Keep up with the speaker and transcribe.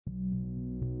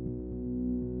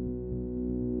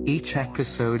Each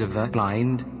episode of the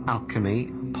Blind Alchemy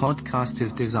Podcast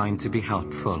is designed to be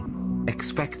helpful.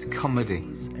 Expect comedy.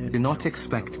 Do not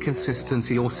expect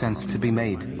consistency or sense to be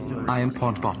made. I am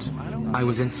Podbot. I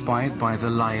was inspired by the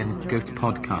Lion Goat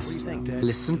podcast.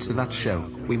 Listen to that show.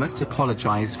 We must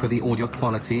apologize for the audio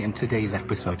quality in today's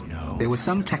episode. There were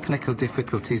some technical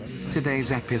difficulties.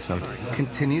 Today's episode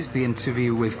continues the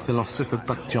interview with philosopher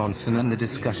Buck Johnson and the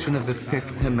discussion of the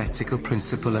fifth hermetical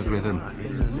principle of rhythm.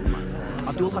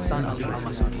 Abdul Hassan Ali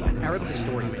al-Masudi, an Arab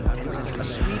historian, a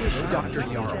Swedish Dr.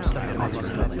 Jarl studied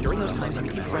autism. During those times, he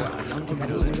became friends with young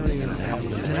Tibetans. In the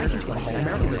 1920s, an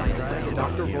American scientist,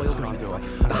 Dr. Royal Greenville,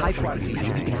 the high frequency had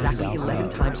to be exactly 11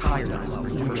 times higher than low,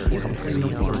 which is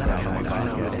known as the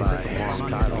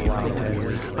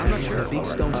I'm not sure. Big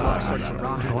stone clock starts to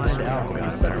rock. Blind Alchemy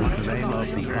is the name of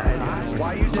the podcast.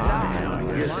 Why you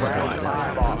deny? You're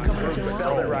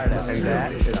spelled it right. And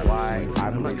that is why I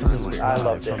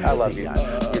loved it. I love you.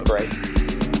 You're great.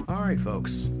 All right,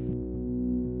 folks.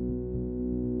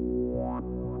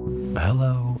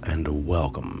 Hello and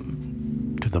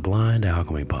welcome to the Blind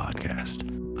Alchemy Podcast.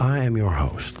 I am your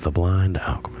host, the Blind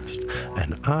Alchemist,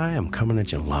 and I am coming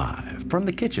at you live from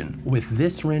the kitchen with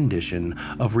this rendition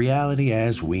of reality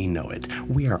as we know it.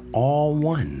 We are all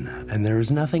one, and there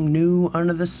is nothing new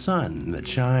under the sun that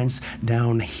shines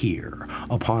down here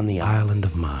upon the island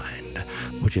of mind,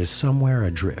 which is somewhere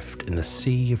adrift in the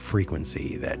sea of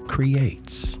frequency that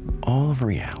creates all of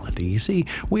reality. You see,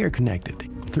 we are connected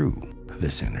through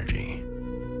this energy.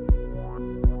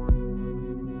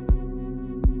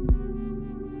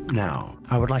 Now,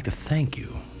 I would like to thank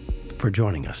you for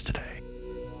joining us today.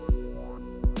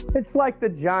 It's like the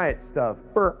giant stuff.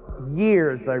 For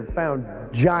years, they've found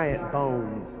giant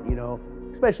bones,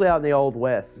 especially out in the Old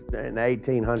West in the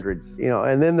 1800s,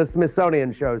 and then the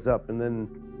Smithsonian shows up and then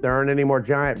there aren't any more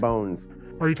giant bones.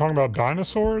 Are you talking about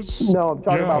dinosaurs? No, I'm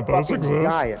talking about those fucking exist.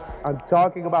 giants. I'm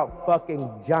talking about fucking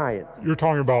giants. You're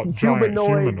talking about giant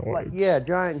humanoids.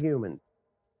 Giant humans.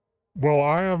 Well,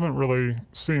 I haven't really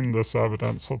seen this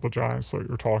evidence of the giants that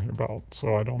you're talking about,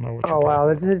 so I don't know what you're Oh,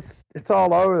 wow. talking about. It's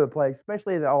all over the place,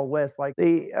 especially in the Old West. Like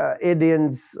the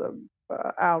Indians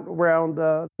out around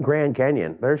Grand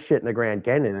Canyon. There's shit in the Grand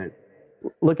Canyon.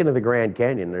 Look into the Grand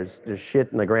Canyon. There's shit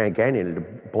in the Grand Canyon to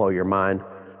blow your mind.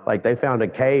 Like they found a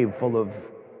cave full of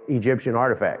Egyptian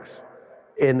artifacts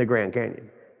in the Grand Canyon.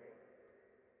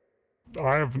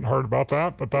 I haven't heard about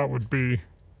that, but that would be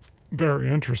very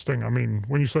interesting. I mean,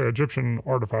 when you say Egyptian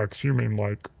artifacts, you mean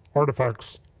like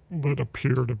artifacts that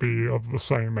appear to be of the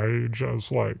same age as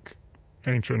like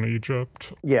ancient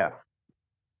Egypt? Yeah,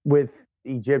 with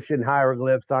Egyptian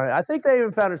hieroglyphs on it. I think they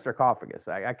even found a sarcophagus.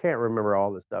 I can't remember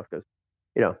all this stuff because,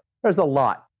 there's a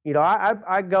lot.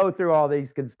 I go through all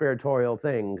these conspiratorial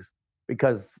things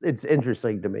because it's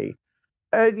interesting to me.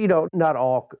 Not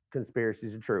all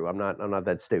conspiracies are true. I'm not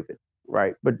that stupid.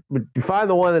 Right. But you find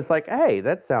the one that's like, hey,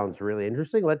 that sounds really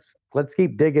interesting. Let's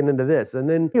keep digging into this. And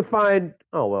then you find,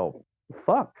 oh, well,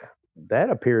 fuck, that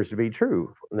appears to be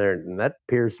true. And that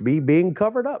appears to be being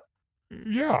covered up.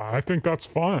 Yeah, I think that's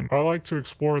fun. I like to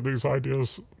explore these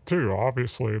ideas too.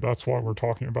 Obviously, that's why we're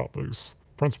talking about these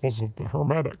principles of the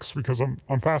hermetics, because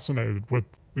I'm fascinated with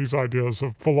these ideas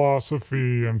of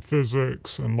philosophy and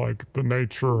physics and like the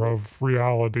nature of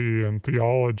reality and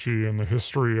theology and the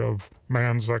history of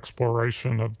man's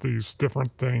exploration of these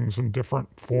different things and different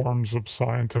forms of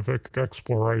scientific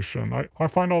exploration. I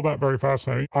find all that very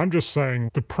fascinating. I'm just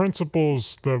saying the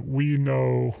principles that we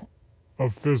know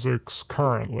of physics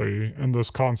currently and this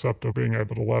concept of being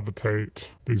able to levitate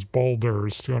these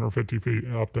boulders 250 feet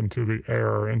up into the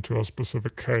air into a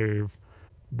specific cave,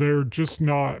 they're just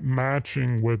not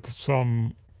matching with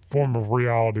some form of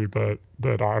reality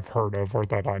that I've heard of or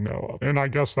that I know of. And I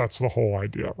guess that's the whole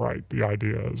idea, right? The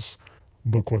idea is,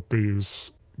 look what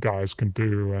these guys can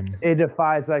do. And it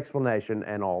defies explanation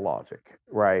and all logic,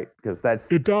 right? Because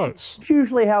it does.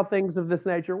 Usually how things of this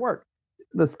nature work.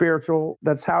 The spiritual,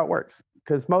 that's how it works.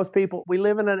 Because most people, we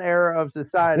live in an era of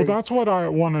society. Well, that's what I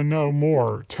want to know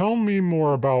more. Tell me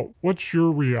more about what's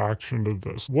your reaction to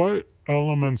this? What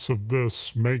elements of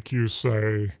this make you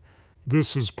say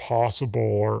this is possible,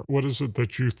 or what is it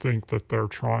that you think that they're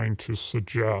trying to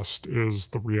suggest is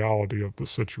the reality of the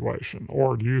situation?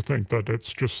 Or do you think that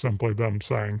it's just simply them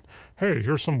saying, hey,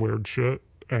 here's some weird shit,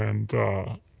 and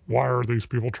why are these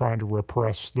people trying to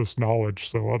repress this knowledge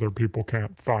so other people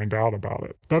can't find out about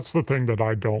it? That's the thing that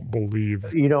I don't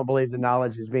believe. You don't believe the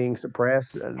knowledge is being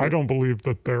suppressed? I don't believe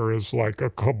that there is like a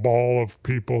cabal of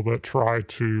people that try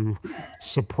to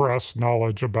suppress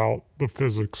knowledge about the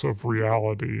physics of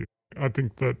reality. I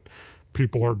think that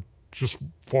people are just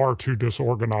far too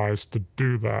disorganized to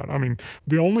do that. I mean,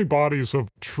 the only bodies of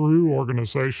true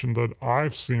organization that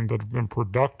I've seen that have been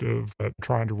productive at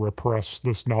trying to repress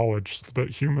this knowledge that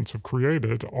humans have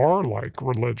created are like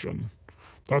religion.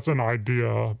 That's an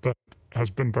idea that has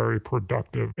been very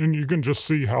productive. And you can just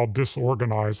see how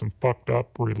disorganized and fucked up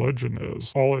religion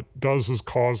is. All it does is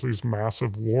cause these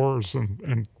massive wars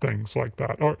and things like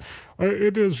that. Or,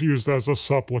 it is used as a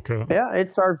supplicant. Yeah,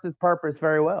 it serves its purpose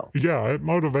very well. Yeah, it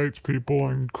motivates people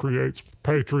and creates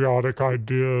patriotic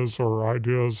ideas or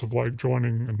ideas of like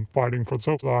joining and fighting for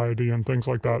society and things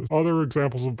like that. Other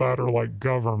examples of that are like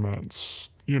governments.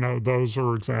 You know, those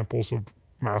are examples of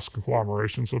mass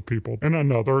conglomerations of people. And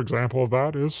another example of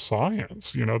that is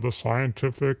science, you know, the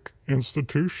scientific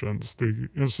institutions, the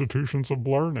institutions of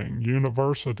learning,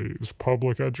 universities,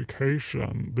 public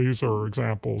education. These are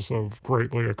examples of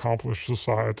greatly accomplished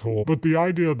societal. But the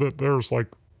idea that there's like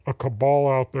a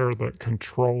cabal out there that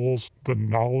controls the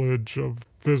knowledge of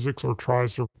physics or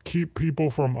tries to keep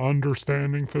people from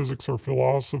understanding physics or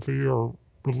philosophy or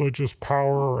religious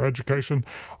power or education,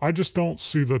 I just don't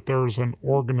see that there's an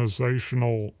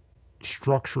organizational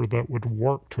structure that would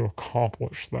work to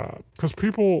accomplish that. Because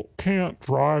people can't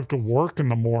drive to work in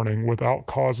the morning without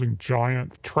causing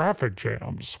giant traffic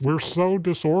jams. We're so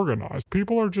disorganized.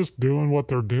 People are just doing what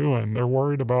they're doing. They're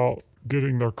worried about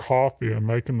getting their coffee and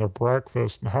making their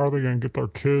breakfast, and how are they going to get their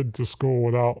kid to school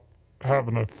without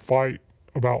having a fight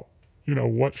about, you know,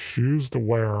 what shoes to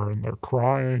wear, and they're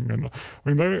crying. And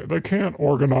I mean, they can't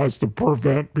organize to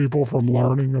prevent people from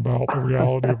learning about the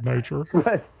reality of nature.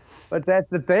 But that's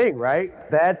the thing, right?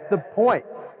 That's the point.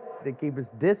 They keep us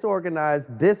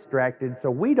disorganized, distracted, so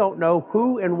we don't know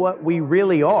who and what we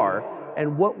really are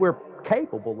and what we're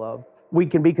capable of. We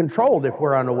can be controlled if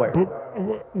we're unaware.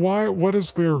 But why? What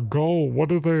is their goal? What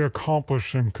do they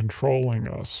accomplish in controlling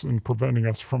us and preventing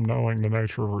us from knowing the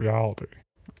nature of reality?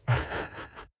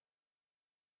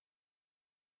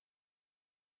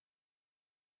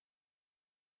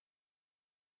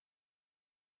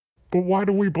 But why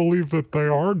do we believe that they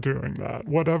are doing that?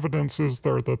 What evidence is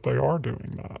there that they are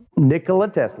doing that? Nikola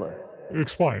Tesla.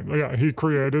 Explain. Yeah, he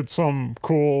created some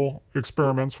cool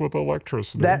experiments with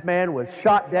electricity. That man was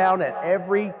shot down at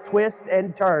every twist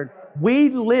and turn. We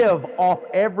live off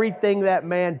everything that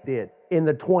man did in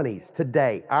the 20s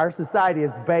today. Our society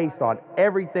is based on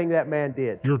everything that man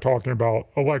did. You're talking about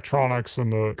electronics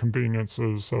and the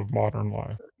conveniences of modern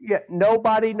life. Yeah,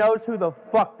 nobody knows who the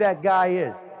fuck that guy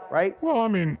is, right? Well, I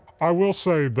mean, I will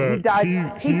say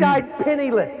that he died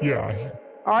penniless. Yeah.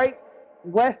 All right?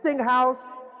 Westinghouse,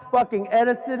 fucking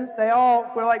Edison, they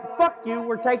all were like, fuck you,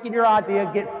 we're taking your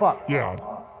idea, get fucked. Yeah.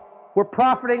 We're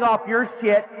profiting off your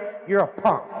shit, you're a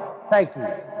punk. Thank you.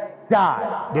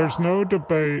 Die. There's no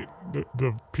debate.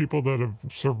 The people that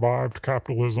have survived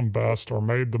capitalism best or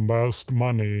made the most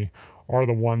money are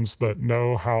the ones that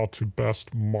know how to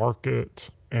best market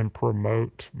and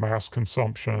promote mass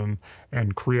consumption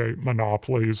and create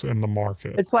monopolies in the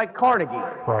market. It's like Carnegie.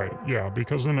 Right, yeah,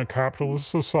 because in a capitalist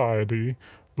society,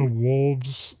 the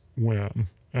wolves win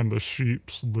and the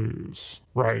sheeps lose,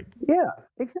 right? Yeah,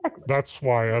 exactly. That's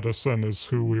why Edison is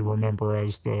who we remember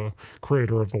as the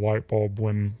creator of the light bulb,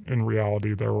 when in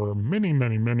reality there were many,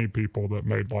 many, many people that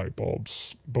made light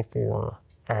bulbs before,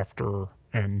 after,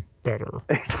 and better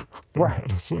than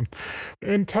Edison.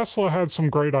 And Tesla had some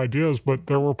great ideas, but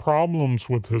there were problems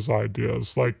with his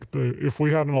ideas. Like if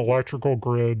we had an electrical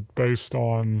grid based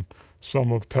on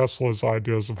some of Tesla's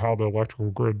ideas of how the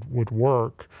electrical grid would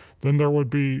work, then there would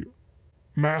be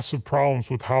massive problems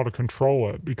with how to control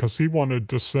it, because he wanted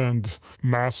to send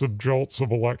massive jolts of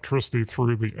electricity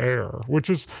through the air, which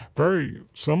is very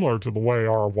similar to the way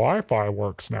our Wi-Fi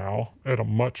works now, at a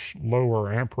much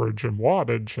lower amperage and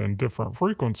wattage and different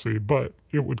frequency, but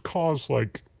it would cause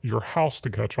like your house to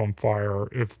catch on fire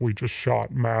if we just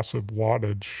shot massive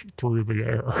wattage through the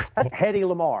air. That's Hedy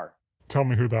Lamarr. Tell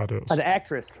me who that is. An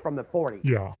actress from the 40s.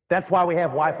 Yeah. That's why we have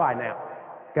Wi-Fi now.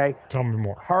 Okay? Tell me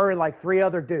more. Her and like 3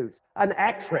 other dudes. An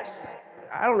actress.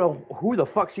 I don't know who the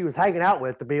fuck she was hanging out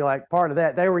with to be like part of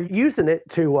that. They were using it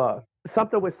to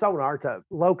something with sonar to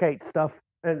locate stuff.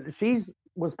 And she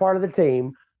was part of the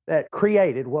team that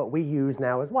created what we use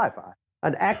now as Wi-Fi.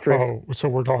 An actress. Oh, so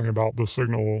we're talking about the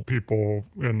signal people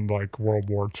in like World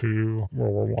War II,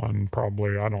 World War I,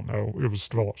 probably. I don't know. It was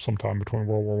developed sometime between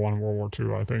World War I and World War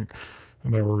II, I think.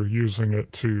 And they were using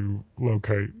it to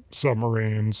locate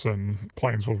submarines and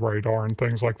planes with radar and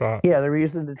things like that. Yeah, they were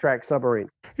using it to track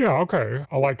submarines. Yeah, okay.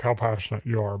 I like how passionate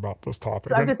you are about this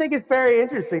topic. I think it's very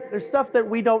interesting. There's stuff that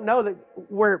we don't know that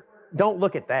don't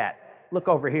look at that. Look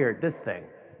over here, this thing.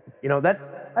 You know, that's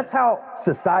how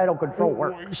societal control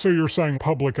works. So you're saying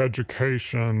public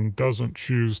education doesn't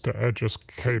choose to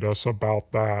educate us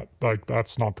about that? Like,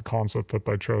 that's not the concept that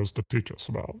they chose to teach us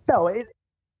about? No,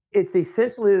 it's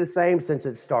essentially the same since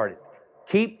it started.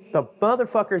 Keep the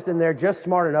motherfuckers in there just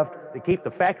smart enough to keep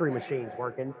the factory machines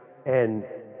working and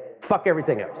fuck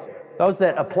everything else. Those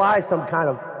that apply some kind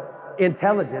of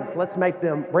intelligence, let's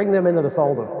bring them into the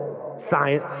fold of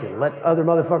science and let other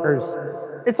motherfuckers,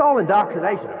 it's all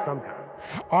indoctrination of some kind.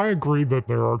 I agree that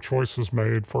there are choices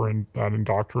made for that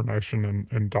indoctrination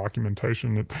and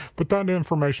documentation, but that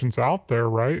information's out there,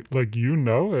 right? Like, you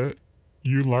know it,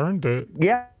 you learned it.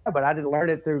 Yeah, but I didn't learn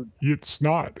it through... It's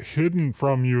not hidden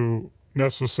from you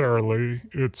necessarily.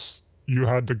 You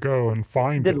had to go and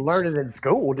find it. You didn't learn it in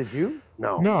school, did you?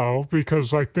 No. No,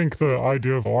 because I think the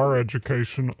idea of our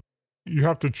education, you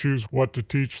have to choose what to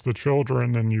teach the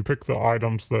children, and you pick the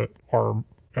items that are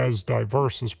as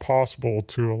diverse as possible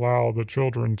to allow the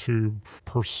children to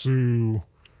pursue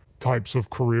types of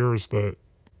careers that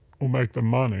will make them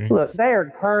money. Look, they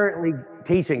are currently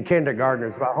teaching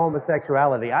kindergartners about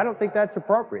homosexuality. I don't think that's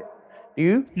appropriate. Do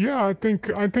you? Yeah, I think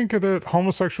that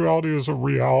homosexuality is a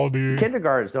reality.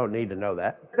 Kindergartners don't need to know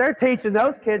that. They're teaching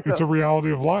those kids. It's a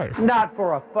reality of life. Not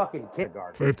for a fucking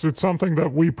kindergarten. It's something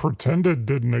that we pretended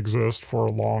didn't exist for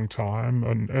a long time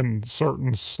in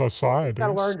certain societies. We got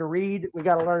to learn to read. We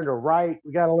got to learn to write.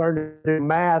 We got to learn to do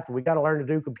math. We got to learn to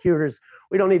do computers.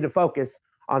 We don't need to focus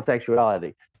on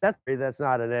sexuality. That's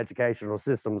not an educational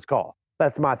system's call.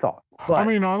 That's my thought. But, I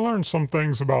mean, I learned some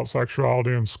things about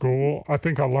sexuality in school. I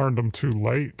think I learned them too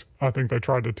late. I think they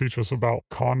tried to teach us about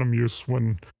condom use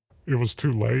when it was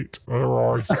too late. There were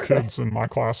always kids in my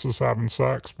classes having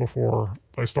sex before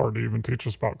they started to even teach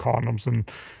us about condoms.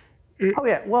 Oh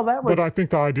yeah, well that was... But I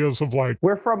think the ideas of like...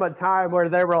 We're from a time where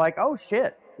they were like, oh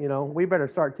shit, you know, we better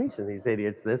start teaching these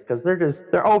idiots this because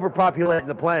they're overpopulating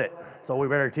the planet. So we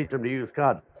better teach them to use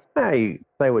condoms. Now you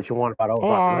say what you want about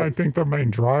overpopulation. I think the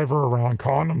main driver around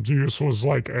condoms use was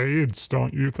like AIDS,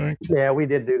 don't you think? Yeah, we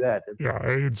did do that. Yeah,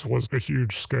 AIDS was a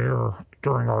huge scare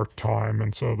during our time,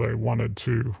 and so they wanted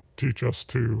to teach us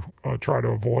to try to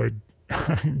avoid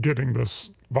getting this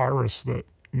virus that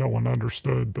no one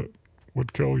understood that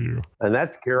would kill you. And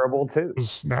that's curable too.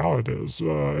 Now it is.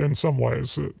 In some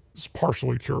ways, it's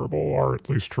partially curable or at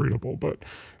least treatable, but...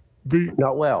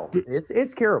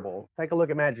 It's curable. Take a look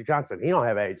at Magic Johnson. He don't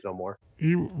have AIDS no more.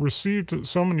 He received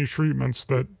so many treatments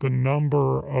that the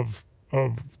number of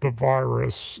the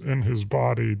virus in his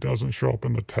body doesn't show up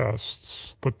in the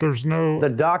tests. But there's no... The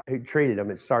doctor who treated him,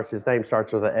 his name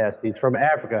starts with an S. He's from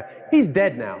Africa. He's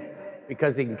dead now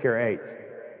because he can cure AIDS.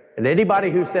 And anybody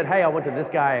who said, hey, I went to this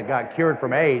guy and got cured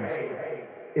from AIDS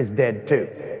is dead too.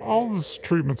 All these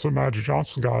treatments that Magic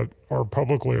Johnson got are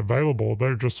publicly available.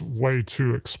 They're just way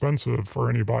too expensive for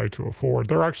anybody to afford.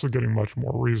 They're actually getting much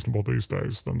more reasonable these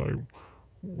days than they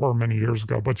were many years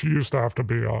ago. But you used to have to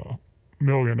be a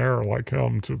millionaire like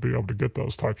him to be able to get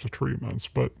those types of treatments.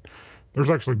 But there's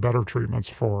actually better treatments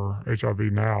for HIV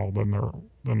now than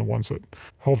the ones that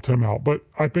helped him out. But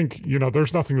I think,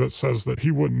 there's nothing that says that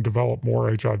he wouldn't develop more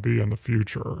HIV in the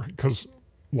future, because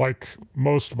like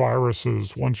most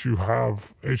viruses, once you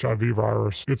have HIV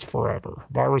virus, it's forever.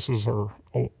 Viruses are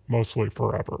mostly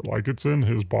forever. Like, it's in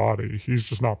his body. He's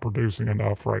just not producing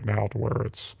enough right now to where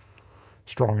it's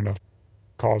strong enough to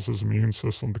cause his immune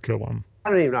system to kill him. I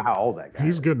don't even know how old that guy is.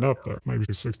 He's getting up there,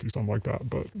 maybe 60, something like that.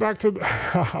 But back to,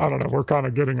 I don't know, we're kind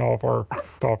of getting off our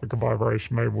topic of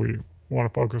vibration. Maybe we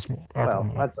want to focus back on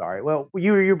that. That's all right. Well,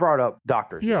 you brought up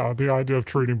doctors. Yeah, the idea of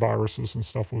treating viruses and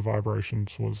stuff with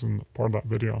vibrations was in part of that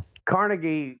video.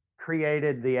 Carnegie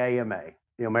created the AMA,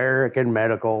 the American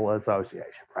Medical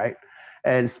Association, right?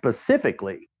 And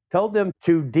specifically told them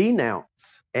to denounce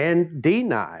and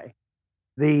deny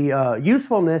the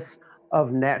usefulness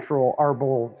of natural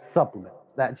herbal supplements,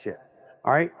 that shit,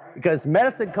 all right? Because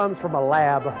medicine comes from a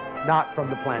lab, not from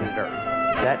the planet Earth.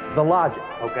 That's the logic,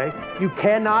 okay? You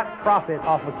cannot profit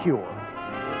off a cure.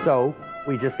 So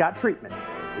we just got treatments.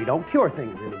 We don't cure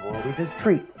things anymore, we just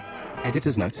treat.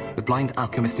 Editor's note, The Blind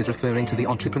Alchemist is referring to the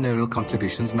entrepreneurial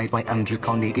contributions made by Andrew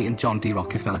Carnegie and John D.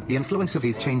 Rockefeller. The influence of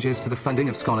these changes to the funding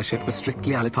of scholarship for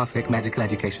strictly allopathic medical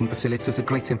education facilitates a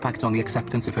great impact on the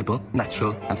acceptance of herbal,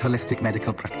 natural, and holistic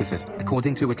medical practices,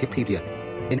 according to Wikipedia.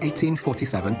 In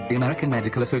 1847, the American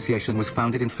Medical Association was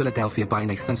founded in Philadelphia by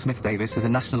Nathan Smith Davis as a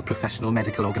national professional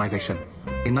medical organization.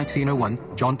 In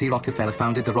 1901, John D. Rockefeller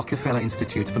founded the Rockefeller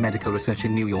Institute for Medical Research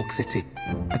in New York City.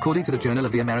 According to the Journal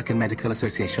of the American Medical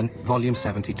Association, Volume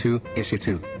 72, Issue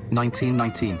 2,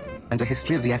 1919, and a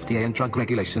history of the FDA and drug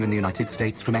regulation in the United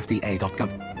States from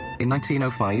FDA.gov. In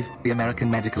 1905, the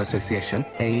American Medical Association,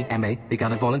 AMA,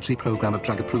 began a voluntary program of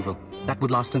drug approval that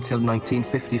would last until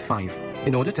 1955.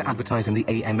 In order to advertise in the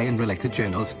AMA and related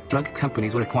journals, drug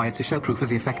companies were required to show proof of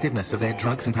the effectiveness of their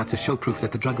drugs and had to show proof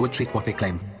that the drug would treat what they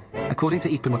claimed. According to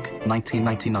Epimuk,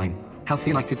 1999, Health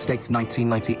United States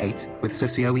 1998, with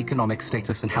Socioeconomic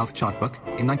Status and Health Chartbook,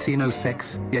 in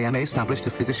 1906, the AMA established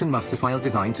a physician master file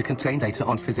designed to contain data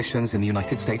on physicians in the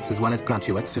United States as well as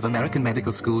graduates of American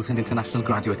medical schools and international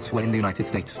graduates who are in the United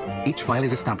States. Each file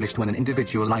is established when an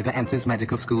individual either enters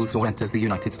medical schools or enters the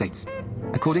United States.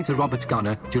 According to Robert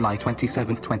Garner, July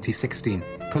 27, 2016,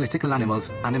 Political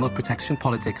Animals, Animal Protection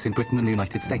Politics in Britain and the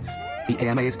United States, the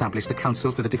AMA established the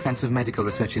Council for the Defense of Medical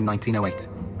Research in 1908.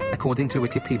 According to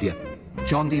Wikipedia,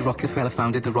 John D. Rockefeller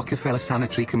founded the Rockefeller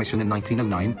Sanitary Commission in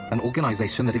 1909, an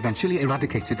organization that eventually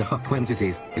eradicated the hookworm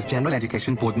disease. His General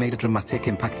Education Board made a dramatic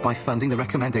impact by funding the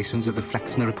recommendations of the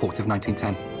Flexner Report of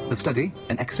 1910. The study,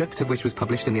 an excerpt of which was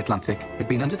published in The Atlantic, had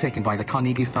been undertaken by the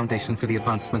Carnegie Foundation for the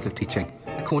Advancement of Teaching,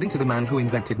 according to the man who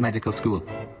invented medical school,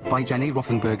 by Jenny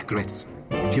Rothenberg Gritz.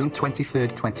 June 23,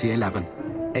 2011.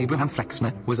 Abraham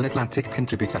Flexner was an Atlantic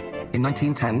contributor. In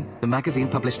 1910, the magazine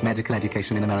published Medical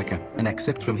Education in America, an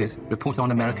excerpt from his Report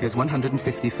on America's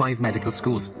 155 Medical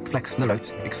Schools. Flexner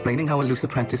wrote, explaining how a loose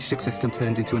apprenticeship system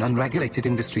turned into an unregulated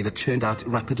industry that churned out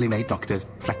rapidly made doctors.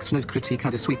 Flexner's critique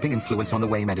had a sweeping influence on the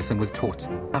way medicine was taught.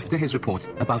 After his report,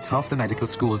 about half the medical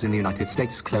schools in the United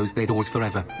States closed their doors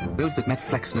forever. Those that met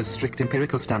Flexner's strict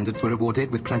empirical standards were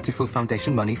awarded with plentiful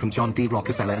foundation money from John D.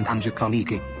 Rockefeller and Andrew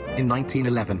Carnegie. In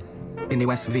 1911, in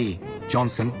US v.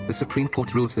 Johnson, the Supreme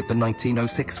Court rules that the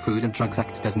 1906 Food and Drugs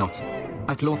Act does not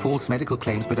outlaw false medical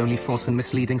claims but only false and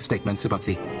misleading statements about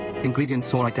the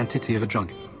ingredients or identity of a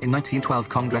drug. In 1912,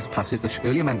 Congress passes the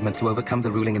Shirley Amendment to overcome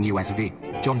the ruling in US v.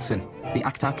 Johnson. The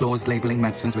act outlaws labeling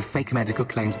medicines with fake medical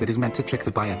claims that is meant to trick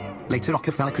the buyer. Later,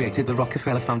 Rockefeller created the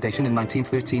Rockefeller Foundation in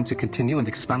 1913 to continue and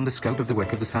expand the scope of the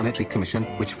work of the Sanitary Commission,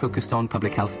 which focused on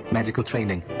public health, medical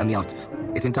training, and the arts.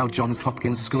 It endowed Johns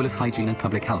Hopkins School of Hygiene and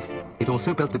Public Health. It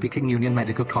also built the Peking Union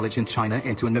Medical College in China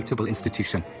into a notable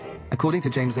institution. According to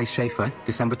James A. Schaefer,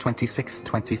 December 26,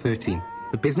 2013,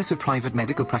 the business of private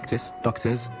medical practice,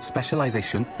 doctors,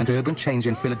 specialization, and urban change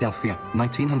in Philadelphia,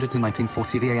 1900 to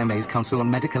 1940. The AMA's Council on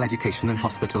Medical Education and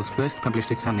Hospitals first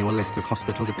published its annual list of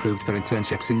hospitals approved for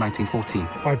internships in 1914.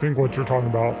 I think what you're talking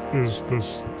about is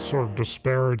this sort of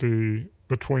disparity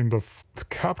between the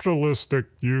capitalistic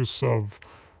use of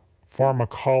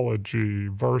pharmacology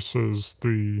versus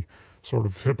the sort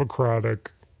of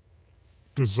Hippocratic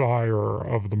desire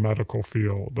of the medical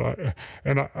field.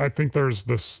 I think there's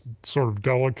this sort of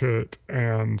delicate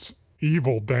and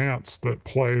evil dance that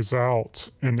plays out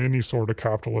in any sort of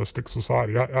capitalistic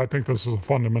society. I think this is a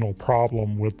fundamental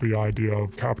problem with the idea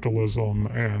of capitalism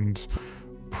and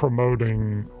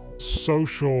promoting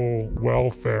social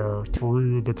welfare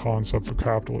through the concept of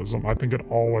capitalism. I think it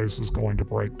always is going to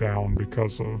break down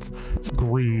because of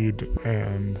greed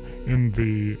and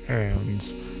envy and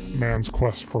man's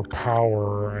quest for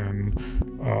power and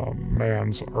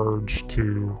man's urge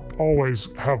to always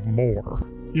have more.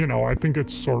 You know, I think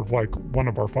it's sort of like one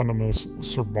of our fundamental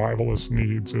survivalist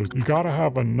needs is you gotta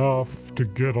have enough to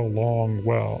get along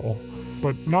well.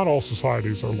 But not all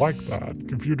societies are like that.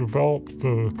 If you develop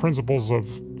the principles of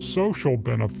social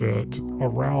benefit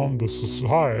around the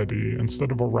society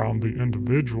instead of around the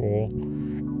individual,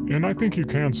 and I think you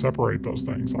can separate those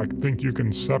things. I think you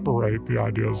can separate the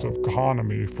ideas of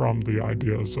economy from the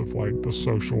ideas of like the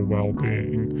social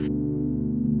well-being.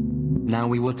 Now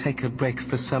we will take a break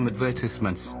for some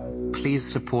advertisements. Please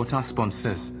support our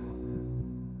sponsors.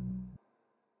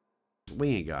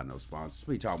 We ain't got no sponsors.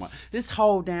 What are you talking about? This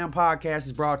whole damn podcast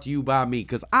is brought to you by me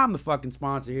because I'm the fucking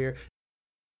sponsor here.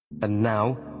 And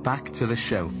now, back to the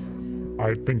show.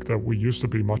 I think that we used to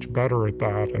be much better at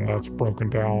that, and that's broken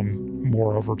down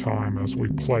more over time as we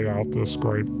play out this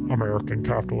great American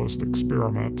capitalist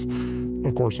experiment.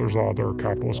 Of course, there's other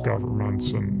capitalist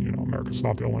governments, and, you know, America's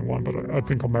not the only one, but I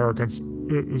think Americans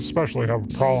especially have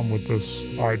a problem with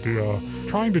this idea,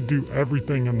 trying to do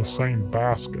everything in the same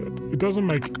basket. It doesn't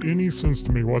make any sense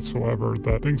to me whatsoever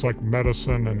that things like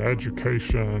medicine and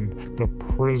education, the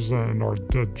prison or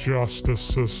the justice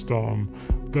system,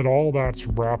 that all that's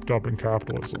wrapped up in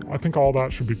capitalism. I think all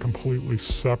that should be completely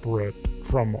separate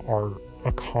from our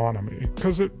economy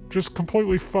because it just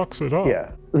completely fucks it up.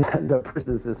 Yeah, the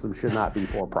prison system should not be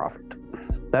for profit.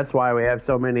 That's why we have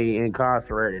so many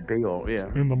incarcerated people, yeah.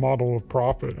 In the model of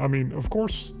profit. I mean, of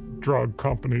course, drug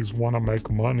companies want to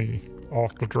make money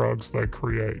off the drugs they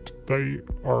create. They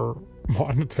are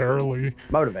monetarily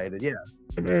Motivated, yeah.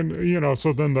 And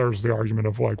so then there's the argument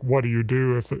of like, what do you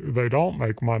do if they don't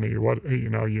make money? What,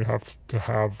 you have to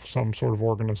have some sort of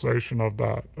organization of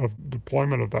that, of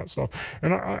deployment of that stuff.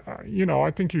 And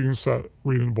I think you can set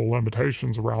reasonable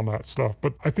limitations around that stuff.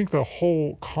 But I think the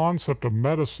whole concept of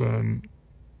medicine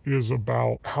is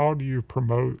about how do you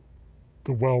promote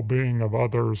the well-being of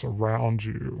others around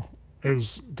you,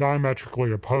 is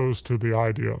diametrically opposed to the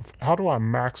idea of how do I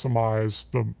maximize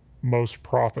the most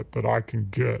profit that I can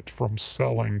get from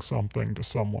selling something to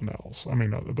someone else. I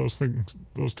mean,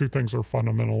 those two things are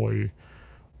fundamentally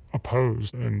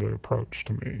opposed in the approach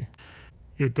to me.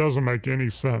 It doesn't make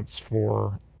any sense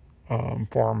for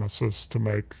pharmacists to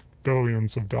make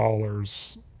billions of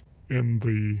dollars in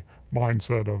the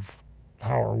mindset of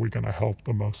how are we going to help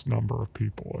the most number of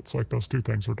people. It's like those two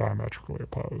things are diametrically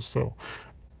opposed. So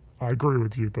I agree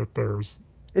with you that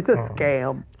it's a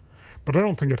scam. But I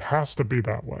don't think it has to be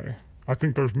that way. I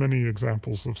think there's many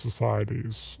examples of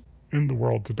societies in the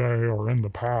world today or in the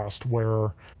past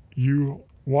where you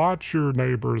watch your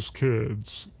neighbor's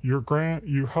kids,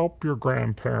 you help your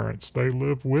grandparents, they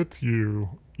live with you,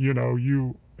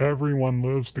 everyone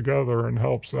lives together and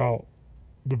helps out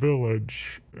the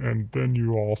village, and then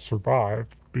you all survive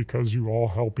because you all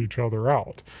help each other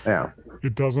out. Yeah.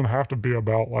 It doesn't have to be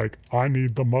about like, I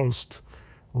need the most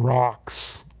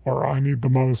rocks, or I need the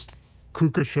most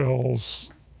kuka shells,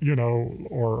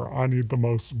 or I need the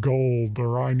most gold,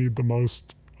 or I need the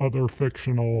most other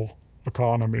fictional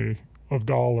economy of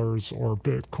dollars or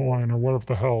Bitcoin or whatever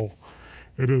the hell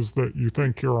it is that you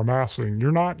think you're amassing.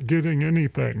 You're not getting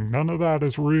anything. None of that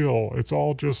is real. It's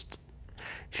all just,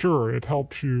 sure, it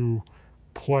helps you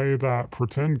play that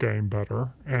pretend game better.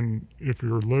 And if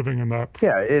you're living in that...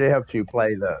 Yeah, it helps you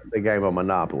play the game of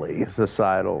Monopoly,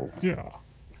 society's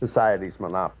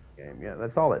Monopoly game. Yeah,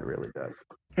 that's all it really does.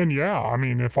 And yeah, I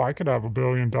mean, if I could have $1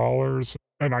 billion,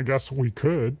 and I guess we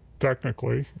could,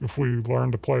 technically, if we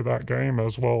learn to play that game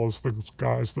as well as the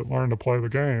guys that learn to play the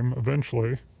game,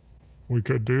 eventually, we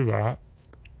could do that.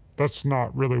 That's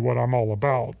not really what I'm all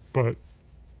about, but...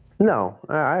 No,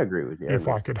 I agree with you. If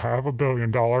I could have $1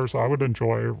 billion, I would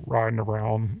enjoy riding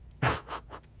around,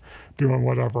 doing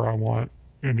whatever I want,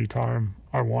 anytime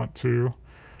I want to.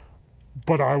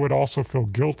 But I would also feel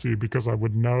guilty because I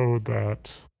would know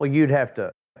that... Well, you'd have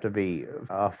to be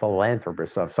a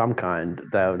philanthropist of some kind.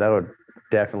 That would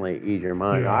definitely ease your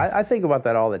mind. Yeah. I think about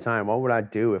that all the time. What would I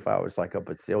do if I was like a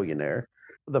bajillionaire?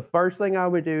 The first thing I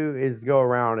would do is go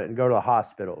around and go to the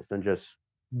hospitals and just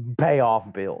pay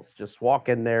off bills. Just walk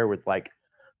in there with like,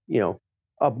 $1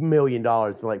 million.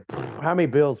 Like, how many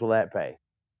bills will that pay?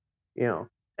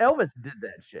 Elvis did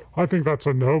that shit. I think that's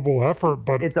a noble effort,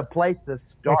 but it's a place to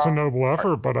start. That's a noble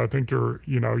effort, but I think you're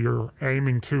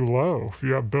aiming too low. If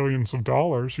you have billions of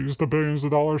dollars, use the billions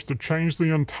of dollars to change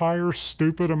the entire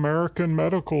stupid American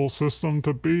medical system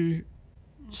to be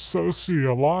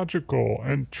sociological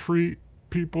and treat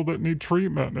people that need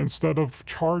treatment instead of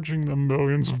charging them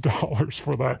millions of dollars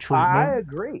for that treatment. I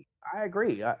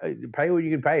agree. Pay what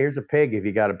you can pay. Here's a pig. If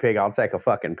you got a pig, I'll take a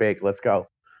fucking pig. Let's go.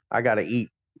 I got to eat.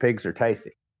 Pigs are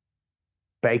tasty.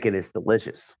 Bacon is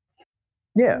delicious.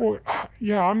 Yeah. Well,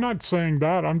 yeah, I'm not saying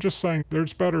that. I'm just saying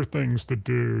there's better things to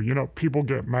do. People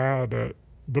get mad at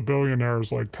the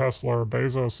billionaires like Tesla or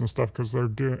Bezos and stuff because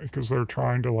they're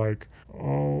trying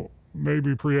to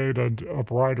maybe create a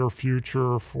brighter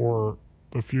future for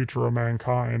the future of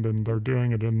mankind, and they're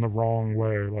doing it in the wrong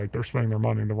way. Like, they're spending their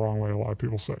money in the wrong way, a lot of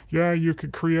people say. Yeah, you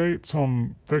could create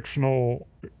some fictional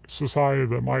society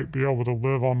that might be able to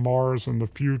live on Mars in the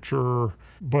future,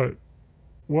 but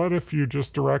what if you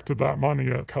just directed that money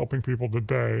at helping people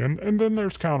today? And then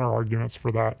there's counter arguments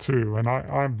for that too. And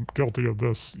I'm guilty of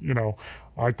this.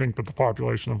 I think that the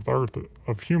population of the Earth,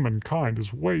 of humankind,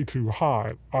 is way too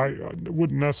high. I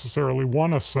wouldn't necessarily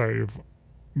want to save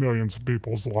millions of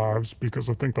people's lives because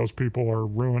I think those people are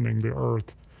ruining the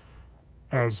Earth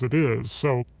as it is.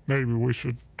 So maybe we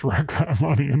should direct that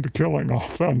money into killing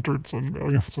off hundreds and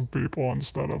millions of people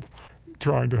instead of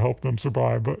trying to help them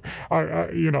survive. But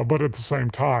but at the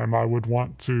same time, I would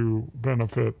want to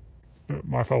benefit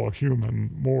my fellow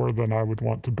human more than I would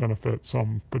want to benefit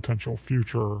some potential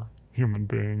future human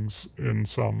beings in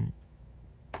some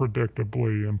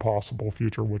predictably impossible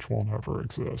future which won't ever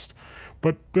exist.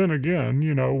 But then again,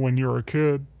 when you're a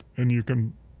kid and you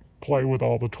can play with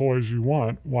all the toys you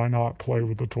want, why not play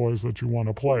with the toys that you want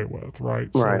to play with,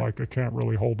 right? So I can't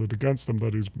really hold it against him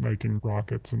that he's making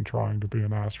rockets and trying to be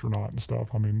an astronaut and stuff.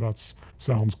 I mean, that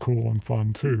sounds cool and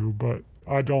fun too, but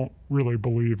I don't really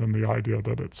believe in the idea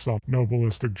that it's some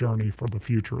nobilistic journey for the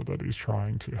future that he's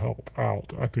trying to help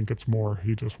out. I think it's more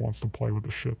he just wants to play with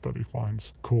the shit that he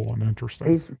finds cool and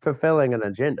interesting. He's fulfilling an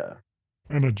agenda.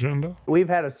 An agenda? We've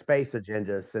had a space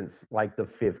agenda since like the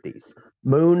 50s.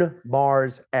 Moon,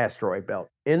 Mars, asteroid belt.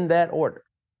 In that order.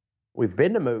 We've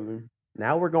been to moon.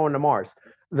 Now we're going to Mars.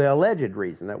 The alleged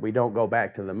reason that we don't go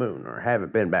back to the moon or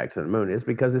haven't been back to the moon is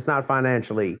because it's not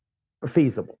financially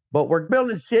feasible. But we're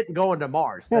building shit and going to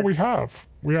Mars. Well, we have.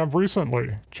 We have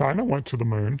recently. China went to the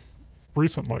moon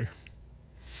recently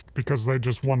because they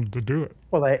just wanted to do it.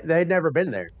 Well, they'd never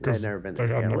been there. They'd never been there.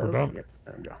 They had never done it.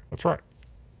 That's right.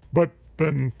 But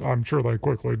then I'm sure they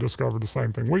quickly discovered the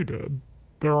same thing we did.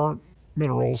 There aren't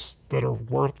minerals that are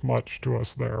worth much to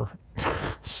us there.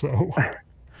 So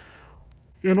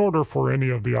in order for any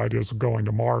of the ideas of going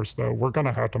to Mars, though, we're going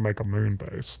to have to make a moon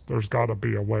base. There's got to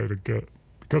be a way to get,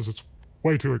 because it's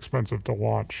way too expensive to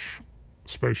launch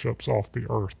spaceships off the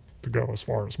Earth to go as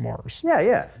far as Mars.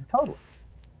 Yeah, totally.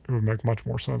 It would make much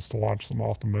more sense to launch them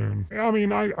off the moon. I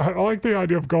mean, I like the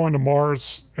idea of going to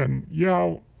Mars, and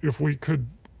yeah, if we could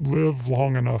live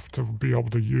long enough to be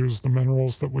able to use the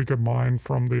minerals that we could mine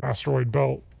from the asteroid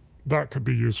belt, that could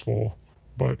be useful.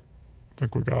 But I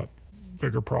think we got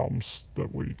bigger problems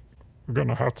that we're going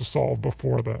to have to solve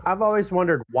before that. I've always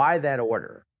wondered why that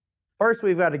order. First,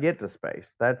 we've got to get to space.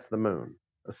 That's the moon.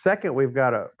 Second, we've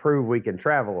got to prove we can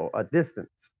travel a distance.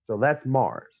 So that's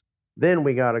Mars. Then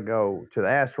we got to go to the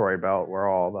asteroid belt where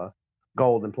all the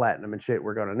gold and platinum and shit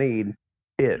we're going to need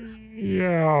is.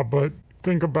 Yeah, but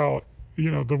think about,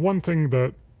 the one thing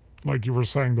that, like you were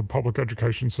saying, the public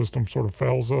education system sort of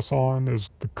fails us on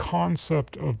is the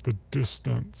concept of the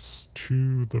distance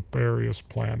to the various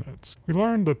planets. We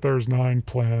learned that there's 9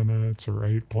 planets or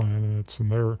 8 planets,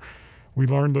 and we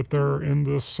learned that they're in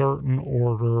this certain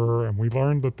order, and we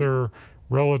learned that they're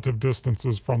relative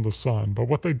distances from the sun. But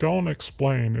what they don't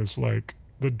explain is, like,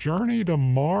 the journey to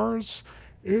Mars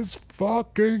is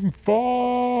fucking far.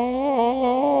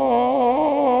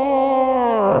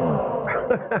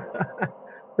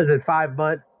 Is it 5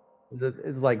 months?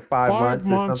 It's like 5 months. 5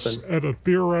 months or something? at a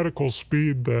theoretical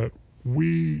speed that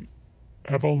we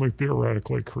have only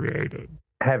theoretically created.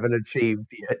 Haven't achieved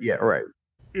yet. Yeah, right.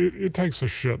 It takes a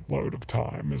shitload of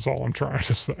time, is all I'm trying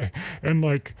to say. And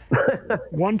like,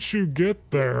 once you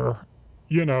get there,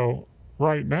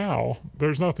 right now,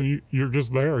 there's nothing. You're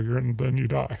just there. And then you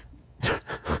die.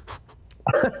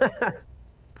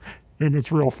 And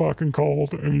it's real fucking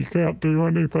cold, and you can't do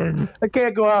anything. I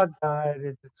can't go outside.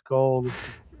 It's cold.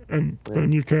 And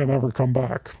then you can't ever come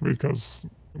back because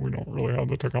we don't really have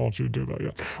the technology to do that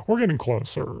yet. We're getting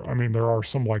closer. I mean, there are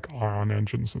some like ion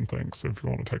engines and things. If you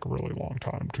want to take a really long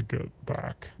time to get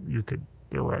back, you could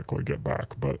theoretically get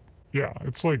back. But yeah,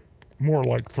 it's like more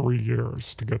like 3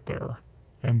 years to get there.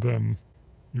 And then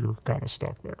you're kind of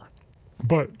stuck there.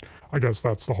 But I guess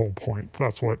that's the whole point.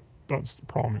 That's the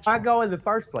problem. Why go in the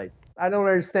first place? I don't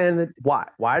understand that. Why?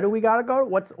 Why do we gotta go?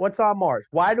 What's on Mars?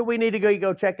 Why do we need to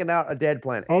go checking out a dead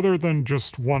planet? Other than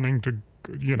just wanting to,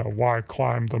 why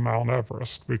climb the Mount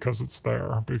Everest? Because it's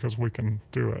there. Because we can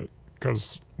do it.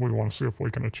 Because we want to see if we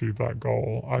can achieve that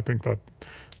goal. I think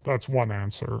that's one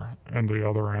answer. And the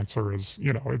other answer is,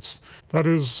 that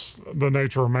is the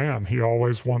nature of man. He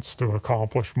always wants to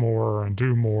accomplish more and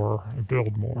do more and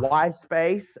build more. Why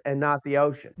space and not the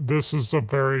ocean? This is a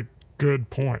very good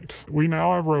point. We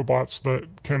now have robots that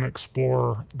can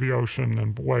explore the ocean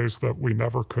in ways that we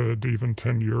never could even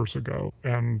 10 years ago.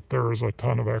 And there is a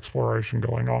ton of exploration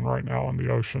going on right now in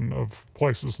the ocean of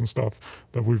places and stuff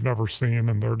that we've never seen,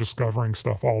 and they're discovering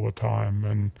stuff all the time.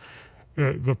 And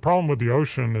the problem with the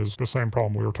ocean is the same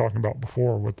problem we were talking about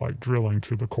before with like drilling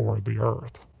to the core of the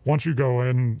earth. Once you go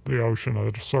in the ocean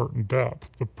at a certain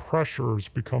depth, the pressures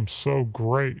become so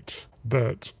great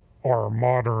that our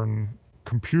modern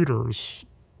computers,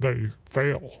 they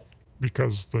fail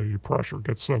because the pressure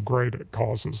gets so great it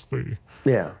causes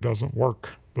doesn't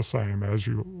work the same as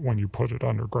when you put it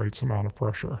under great amount of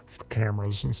pressure.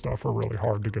 Cameras and stuff are really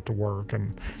hard to get to work,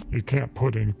 and you can't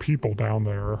put any people down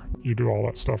there. You do all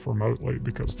that stuff remotely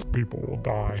because the people will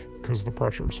die because of the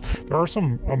pressures. There are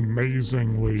some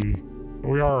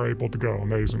we are able to go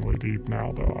amazingly deep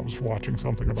now, though. I was watching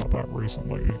something about that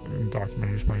recently in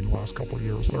documentaries made in the last couple of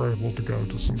years. They're able to go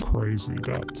to some crazy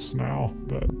depths now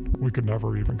that we could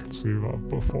never even conceive of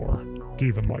before,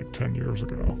 even like 10 years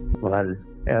ago. Well,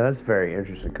 that's very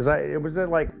interesting, because it was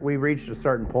like we reached a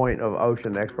certain point of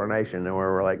ocean exploration and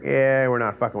we're like, yeah, we're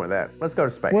not fucking with that. Let's go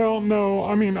to space. Well, no,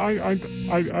 I mean,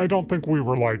 I don't think we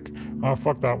were like,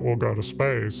 fuck that, we'll go to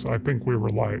space. I think we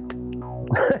were like,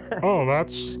 oh,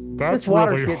 that's that's This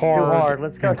water's really getting too hard.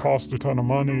 Let's go. and cost a ton of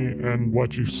money. And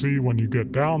what you see when you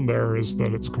get down there is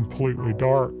that it's completely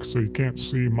dark, so you can't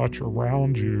see much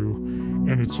around you.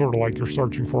 And it's sort of like you're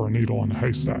searching for a needle in a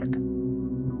haystack.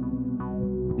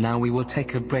 Now we will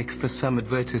take a break for some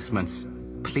advertisements.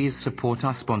 Please support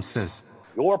our sponsors.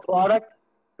 Your product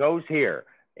goes here.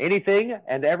 Anything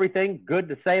and everything good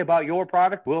to say about your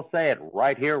product, we'll say it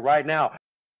right here, right now.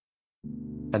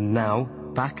 And now,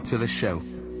 back to the show.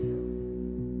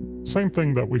 Same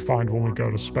thing that we find when we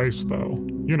go to space, though.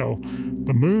 You know,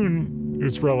 the moon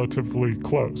is relatively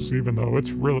close, even though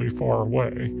it's really far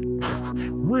away.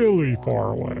 Really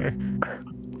far away.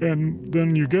 And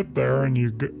then you get there and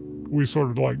we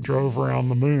sort of like drove around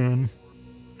the moon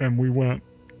and we went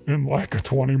in like a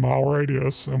 20-mile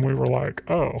radius and we were like,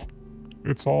 oh,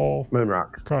 it's all Moon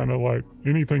rock. kind of like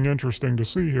anything interesting to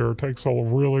see here takes a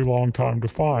really long time to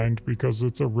find because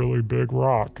it's a really big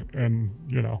rock. And,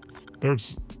 you know,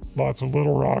 there's lots of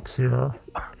little rocks here.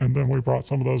 And then we brought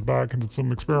some of those back and did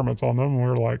some experiments on them. And we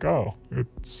were like, oh,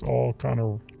 it's all kind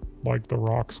of like the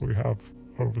rocks we have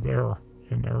over there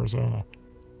in Arizona.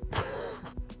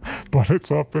 But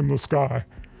it's up in the sky.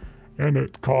 And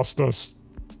it cost us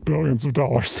billions of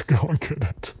dollars to go and get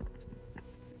it.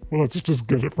 Well, let's just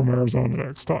get it from Arizona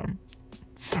next time.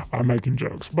 I'm making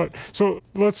jokes. But so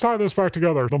let's tie this back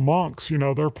together. The monks, you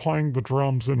know, they're playing the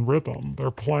drums in rhythm.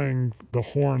 They're playing the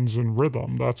horns in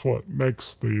rhythm. That's what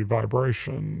makes the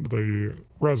vibration, the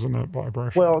resonant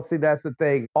vibration. Well, see, that's the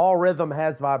thing. All rhythm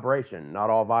has vibration. Not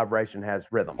all vibration has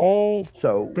rhythm. All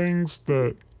So things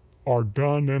that are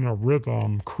done in a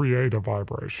rhythm create a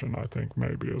vibration, I think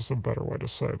maybe is a better way to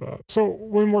say that. So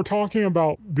when we're talking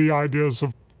about the ideas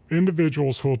of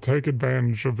individuals who will take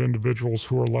advantage of individuals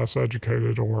who are less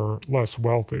educated or less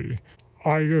wealthy,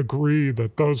 I agree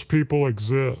that those people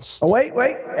exist. oh, wait.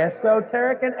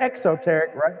 Esoteric and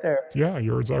exoteric right there. Yeah,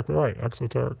 you're exactly right.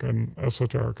 Exoteric and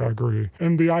esoteric, I agree.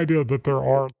 And the idea that there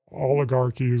are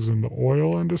oligarchies in the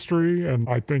oil industry, and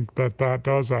I think that that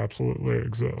does absolutely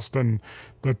exist, and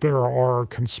that there are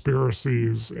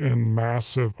conspiracies in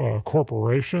massive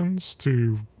corporations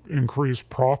to increase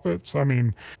profits. I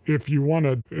mean, if you want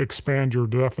to expand your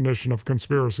definition of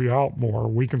conspiracy out more,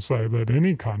 we can say that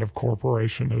any kind of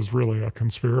corporation is really a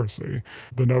conspiracy.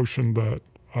 The notion that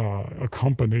a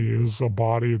company is a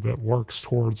body that works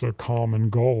towards a common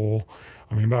goal,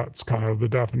 I mean, that's kind of the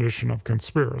definition of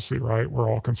conspiracy, right? We're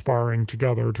all conspiring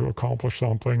together to accomplish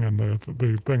something, and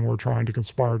the thing we're trying to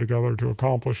conspire together to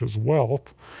accomplish is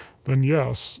wealth. Then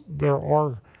yes, there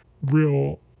are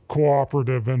real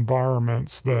cooperative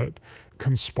environments that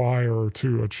conspire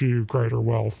to achieve greater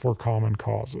wealth for common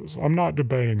causes. I'm not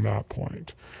debating that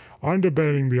point. I'm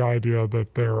debating the idea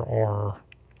that there are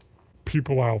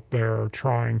people out there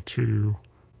trying to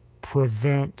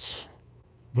prevent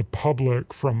the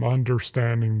public from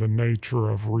understanding the nature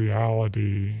of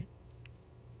reality.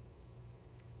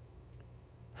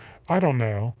 I don't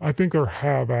know. I think there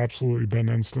have absolutely been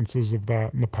instances of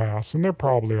that in the past, and there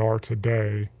probably are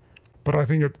today. But I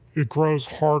think it grows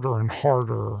harder and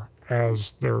harder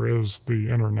as there is the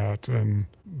internet and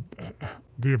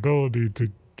the ability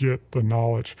to get the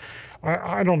knowledge.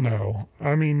 I don't know.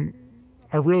 I mean,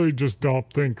 I really just don't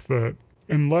think that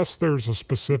unless there's a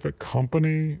specific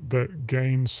company that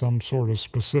gains some sort of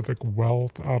specific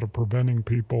wealth out of preventing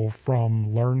people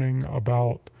from learning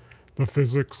about the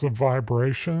physics of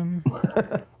vibration,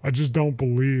 I just don't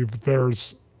believe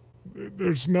there's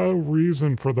no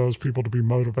reason for those people to be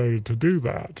motivated to do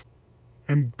that.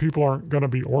 And people aren't going to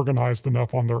be organized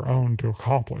enough on their own to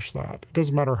accomplish that. It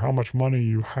doesn't matter how much money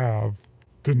you have,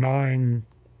 denying,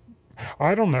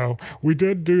 I don't know. We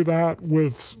did do that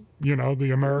with, you know,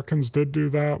 the Americans did do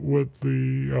that with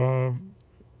the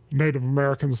Native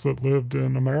Americans that lived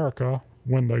in America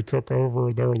when they took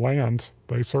over their land.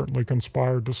 They certainly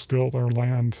conspired to steal their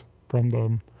land from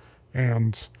them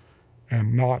and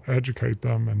not educate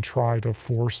them and try to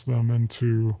force them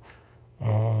into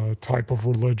a type of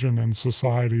religion and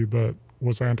society that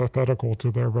was antithetical to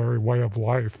their very way of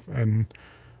life. And,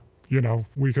 you know,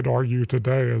 we could argue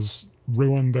today has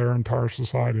ruined their entire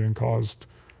society and caused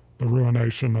the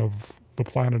ruination of the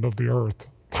planet of the earth.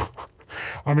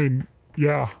 I mean,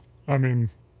 yeah, I mean,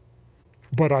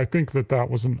 but I think that that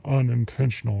was an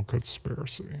unintentional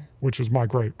conspiracy, which is my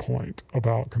great point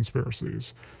about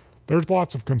conspiracies. There's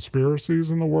lots of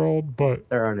conspiracies in the world, but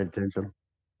They're unintentional.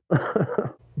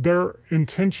 their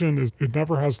intention is it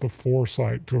never has the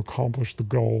foresight to accomplish the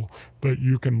goal that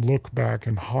you can look back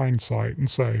in hindsight and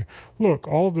say, look,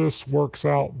 all this works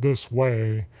out this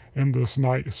way in this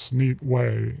nice, neat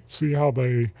way. See how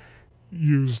they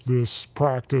used this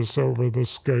practice over the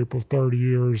scope of 30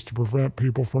 years to prevent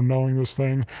people from knowing this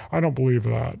thing. I don't believe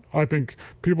that. I think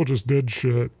people just did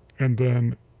shit, and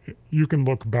then you can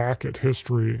look back at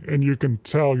history and you can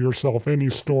tell yourself any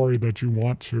story that you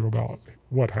want to about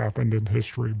what happened in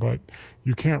history, but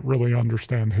you can't really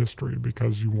understand history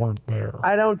because you weren't there.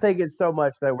 I don't think it's so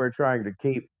much that we're trying to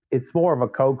keep, it's more of a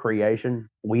co-creation.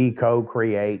 We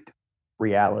co-create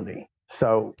reality.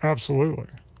 So absolutely.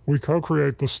 We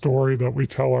co-create the story that we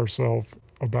tell ourselves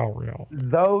about reality.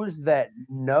 Those that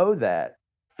know that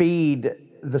feed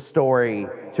the story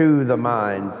to the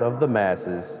minds of the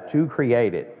masses to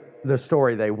create it, the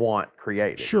story they want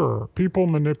created. Sure, people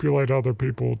manipulate other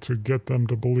people to get them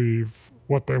to believe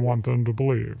what they want them to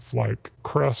believe. Like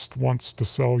Crest wants to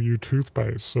sell you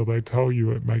toothpaste, so they tell you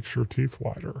it makes your teeth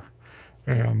whiter.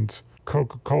 And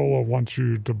Coca-Cola wants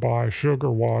you to buy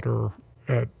sugar water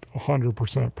at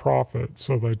 100% profit,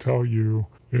 so they tell you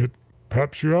it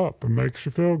peps you up and makes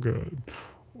you feel good,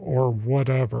 or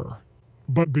whatever.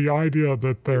 But the idea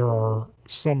that there are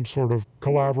some sort of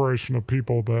collaboration of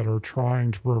people that are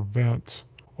trying to prevent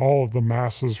all of the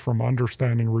masses from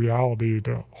understanding reality,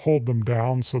 to hold them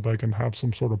down so they can have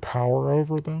some sort of power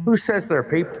over them. Who says they're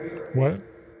people? What?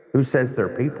 Who says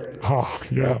they're people? Ah,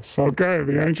 yes. Okay,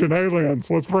 the ancient aliens.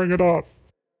 Let's bring it up.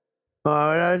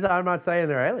 I'm not saying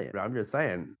they're aliens. I'm just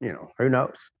saying, who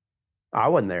knows? I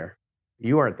wasn't there.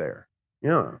 You weren't there.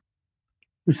 Yeah.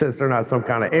 Who says they're not some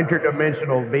kind of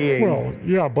interdimensional being? Well,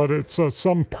 yeah, but it's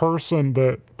some person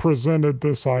that presented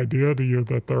this idea to you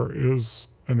that there is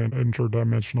an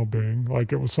interdimensional being.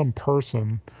 Like it was some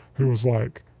person who was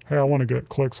like, hey, I want to get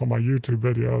clicks on my YouTube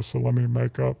video, so let me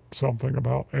make up something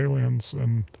about aliens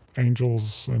and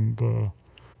angels and the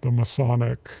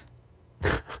Masonic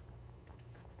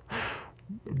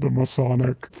the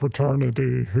Masonic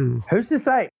fraternity. Who's to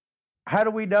say? How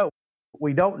do we know?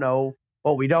 We don't know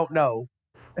what we don't know.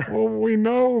 Well, we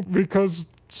know because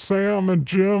Sam and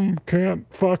Jim can't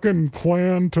fucking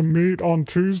plan to meet on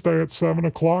Tuesday at 7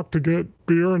 o'clock to get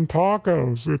beer and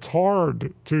tacos. It's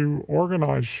hard to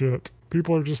organize shit.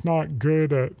 People are just not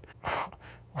good at...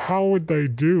 How would they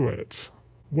do it?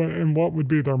 And what would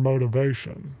be their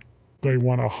motivation? They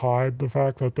want to hide the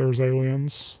fact that there's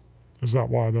aliens? Is that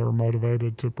why they're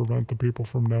motivated to prevent the people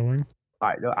from knowing?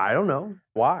 I don't know.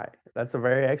 Why? That's a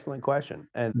very excellent question.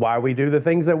 And why we do the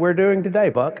things that we're doing today,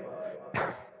 Buck.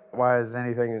 Why is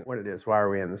anything what it is? Why are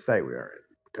we in the state we are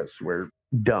in? Because we're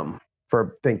dumb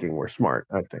for thinking we're smart,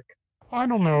 I think. I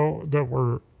don't know that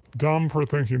we're dumb for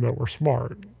thinking that we're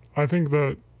smart. I think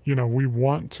that, we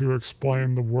want to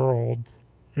explain the world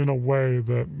in a way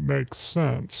that makes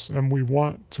sense, and we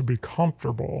want to be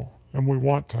comfortable, and we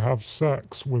want to have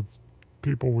sex with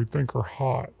people we think are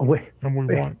hot, and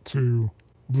we want to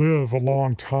live a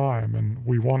long time, and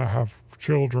we want to have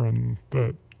children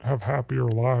that have happier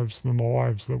lives than the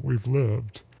lives that we've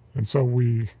lived. And so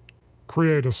we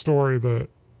create a story that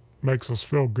makes us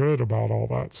feel good about all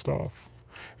that stuff.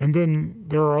 And then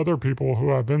there are other people who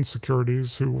have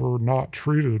insecurities who were not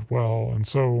treated well, and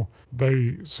so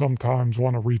they sometimes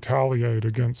want to retaliate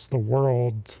against the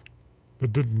world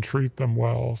that didn't treat them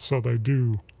well, so they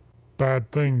do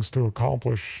bad things to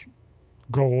accomplish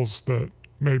goals that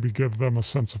maybe give them a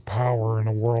sense of power in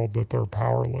a world that they're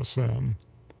powerless in.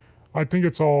 I think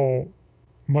it's all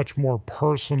much more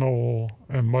personal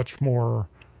and much more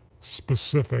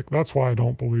specific. That's why I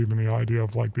don't believe in the idea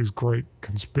of like these great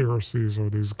conspiracies or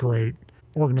these great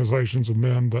organizations of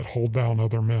men that hold down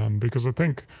other men, because I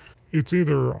think it's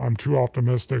either I'm too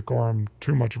optimistic or I'm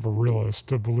too much of a realist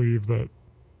to believe that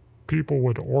people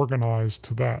would organize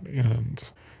to that end.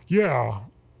 Yeah,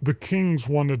 the kings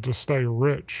wanted to stay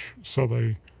rich, so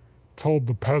they told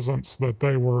the peasants that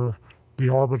they were the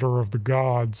arbiter of the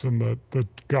gods and that the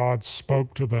gods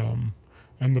spoke to them,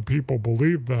 and the people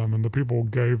believed them, and the people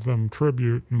gave them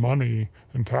tribute and money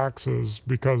and taxes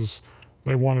because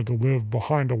they wanted to live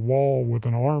behind a wall with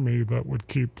an army that would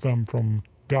keep them from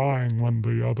dying when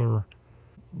the other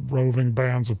roving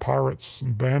bands of pirates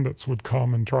and bandits would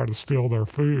come and try to steal their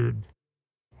food.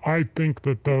 I think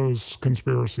that those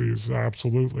conspiracies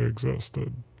absolutely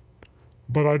existed.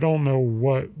 But I don't know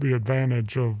what the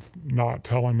advantage of not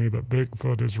telling me that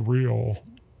Bigfoot is real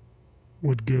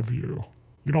would give you.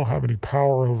 You don't have any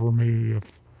power over me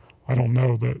if I don't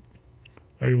know that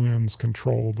aliens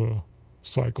control the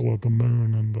cycle of the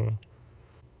moon and the...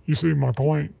 You see my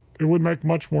point? It would make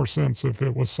much more sense if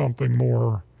it was something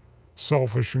more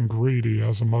selfish and greedy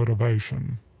as a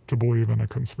motivation to believe in a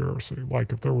conspiracy.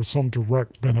 Like if there was some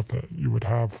direct benefit you would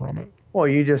have from it. Well,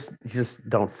 you just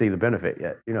don't see the benefit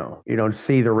yet. You don't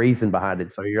see the reason behind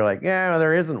it. So you're like, yeah,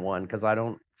 there isn't one because I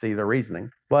don't see the reasoning,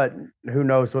 but who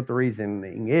knows what the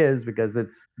reasoning is because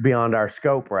it's beyond our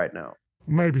scope right now.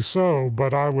 Maybe so,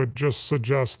 but I would just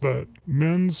suggest that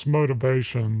men's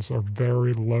motivations are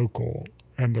very local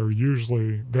and they're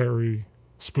usually very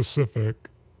specific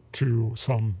to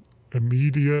some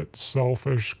immediate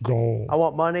selfish goal. I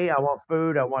want money, I want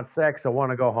food, I want sex, I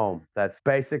want to go home. That's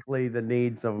basically the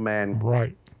needs of man.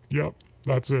 Right. Yep.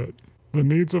 That's it. The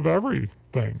needs of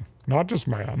everything, not just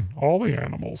man, all the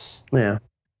animals. Yeah.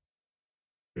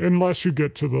 Unless you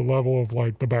get to the level of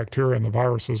like the bacteria and the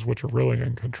viruses, which are really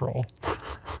in control.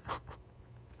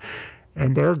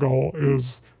 And their goal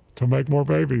is to make more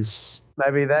babies.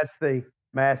 Maybe that's the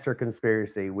master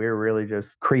conspiracy. We're really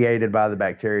just created by the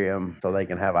bacterium so they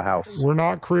can have a house. We're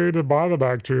not created by the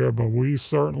bacteria, but we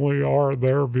certainly are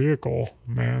their vehicle,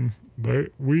 man.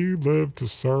 We live to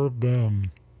serve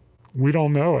them. We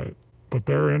don't know it, but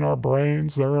they're in our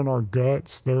brains, they're in our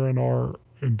guts, they're in our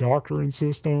endocrine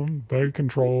system. They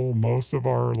control most of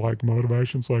our like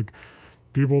motivations. Like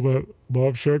people that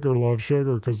love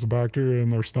sugar because the bacteria in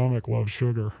their stomach love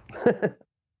sugar.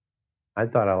 I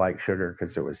thought I liked sugar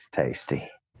because it was tasty.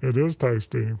 It is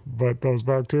tasty, but those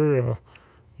bacteria,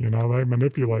 they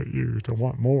manipulate you to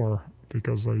want more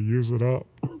because they use it up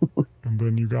and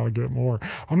then you got to get more.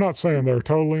 I'm not saying they're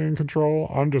totally in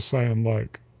control. I'm just saying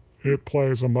like it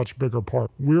plays a much bigger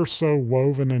part. We're so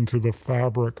woven into the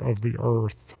fabric of the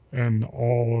earth and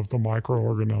all of the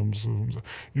microorganisms.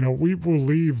 We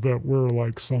believe that we're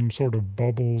like some sort of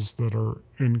bubbles that are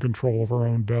in control of our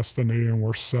own destiny and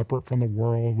we're separate from the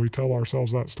world. We tell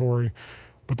ourselves that story,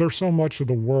 but there's so much of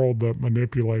the world that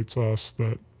manipulates us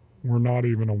that we're not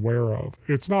even aware of.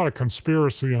 It's not a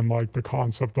conspiracy in like the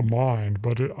concept of mind,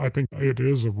 but I think it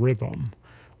is a rhythm.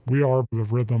 We are the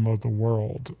rhythm of the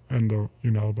world and the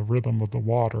rhythm of the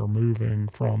water moving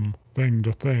from thing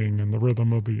to thing and the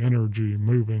rhythm of the energy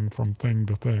moving from thing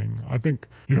to thing. I think,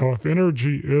 if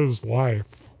energy is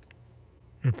life,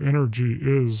 if it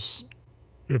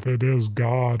is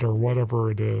God or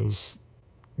whatever it is,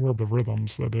 we're the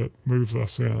rhythms that it moves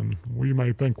us in. We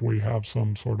may think we have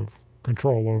some sort of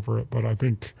control over it, but I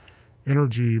think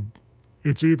energy,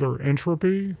 it's either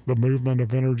entropy, the movement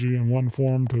of energy in one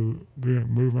form to the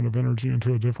movement of energy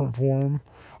into a different form.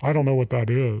 I don't know what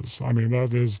that is. I mean,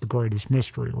 that is the greatest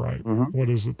mystery, right? Mm-hmm. What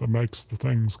is it that makes the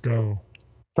things go?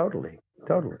 Totally.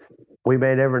 We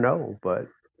may never know, but,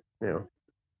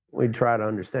 we try to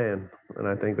understand. And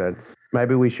I think that's,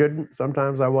 maybe we shouldn't.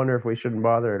 Sometimes I wonder if we shouldn't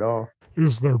bother at all.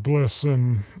 Is there bliss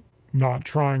in not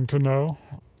trying to know?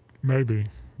 Maybe,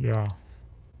 yeah.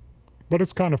 But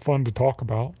it's kind of fun to talk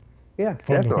about. Yeah,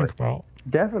 fun definitely. To think about.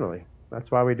 Definitely.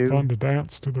 That's why we do. Fun to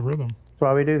dance to the rhythm. That's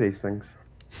why we do these things.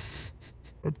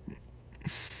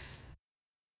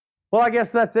 Well, I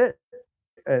guess that's it.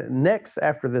 Next,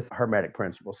 after this Hermetic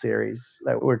Principle series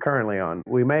that we're currently on,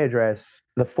 we may address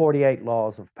the 48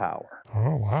 laws of power.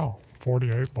 Oh, wow.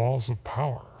 48 laws of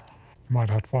power. You might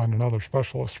have to find another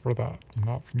specialist for that. I'm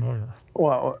not familiar.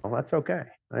 Well, that's okay.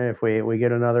 If we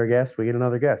get another guest, we get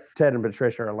another guest. Ted and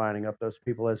Patricia are lining up those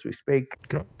people as we speak.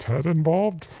 Got Ted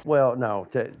involved? Well, no.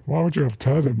 Why would you have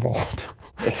Ted involved?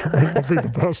 That would be the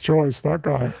best choice, that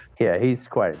guy. Yeah, he's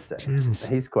quite insane. Jesus.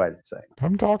 He's quite insane. I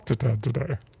haven't talked to Ted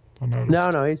today. I noticed.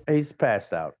 No, he's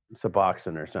passed out.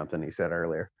 Suboxone or something, he said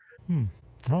earlier.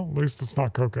 Well, at least it's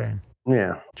not cocaine.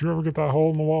 Yeah. Did you ever get that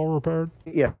hole in the wall repaired?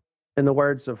 Yeah. In the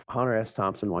words of Hunter S.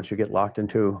 Thompson, once you get locked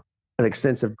into an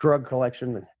extensive drug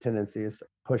collection, the tendency is to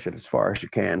push it as far as you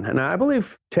can. And I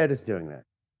believe Ted is doing that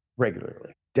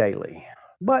regularly, daily.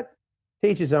 But to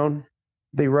each his own.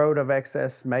 The road of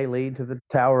excess may lead to the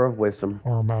Tower of Wisdom.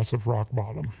 Or a massive rock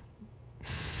bottom.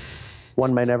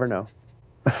 One may never know.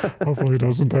 Hopefully he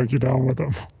doesn't take you down with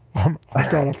him.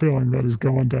 I've got a feeling that he's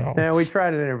going down. Yeah, we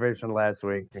tried an intervention last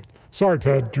week. Sorry,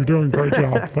 Ted. You're doing a great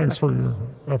job. Thanks for your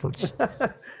efforts.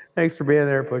 Thanks for being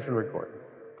there, pushing record.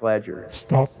 Glad you're in.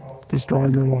 Stop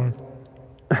destroying your life.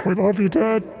 We love you,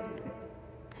 Ted.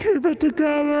 Keep it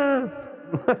together.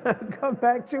 Come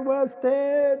back to us,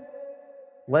 Ted.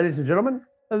 Ladies and gentlemen,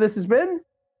 this has been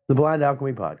the Blind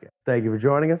Alchemy Podcast. Thank you for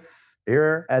joining us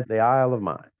here at the Isle of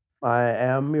Mind. I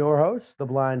am your host, the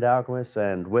Blind Alchemist,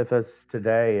 and with us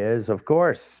today is, of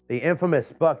course, the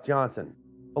infamous Buck Johnson,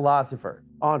 philosopher,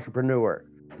 entrepreneur.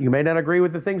 You may not agree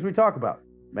with the things we talk about,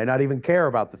 may not even care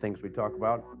about the things we talk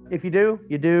about. If you do,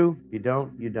 you do. You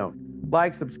don't, you don't.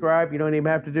 Like, subscribe, you don't even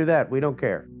have to do that. We don't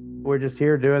care. We're just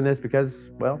here doing this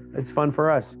because, well, it's fun for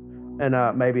us. And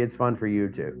maybe it's fun for you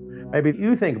too. Maybe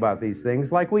you think about these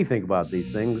things like we think about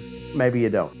these things. Maybe you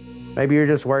don't. Maybe you're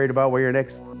just worried about where your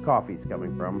next coffee's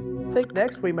coming from. I think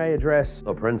next we may address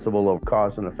the principle of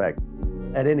cause and effect.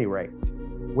 At any rate,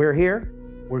 we're here.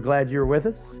 we're glad you're with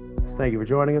us. Thank you for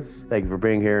joining us. Thank you for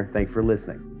being here. Thank you for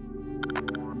listening.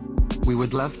 We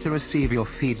would love to receive your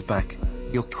feedback,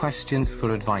 your questions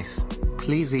for advice.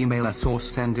 Please email us or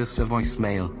send us a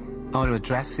voicemail. Our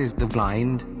address is the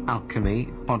Blind Alchemy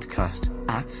Podcast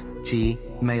at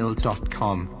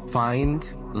gmail.com. Find,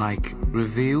 like,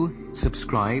 review,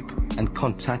 subscribe, and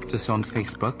contact us on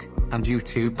Facebook and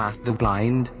YouTube at the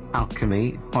Blind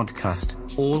Alchemy Podcast.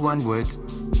 All one word.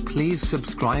 Please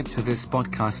subscribe to this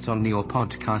podcast on your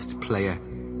podcast player.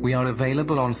 We are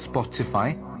available on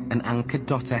Spotify and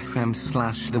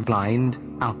anchor.fm/the Blind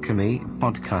Alchemy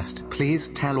Podcast. Please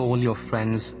tell all your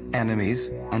friends, enemies,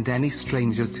 and any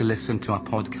strangers to listen to our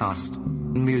podcast.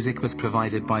 Music was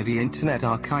provided by the Internet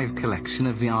Archive collection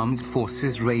of the Armed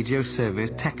Forces Radio Service.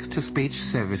 Text-to-speech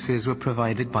services were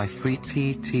provided by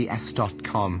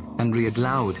freetts.com and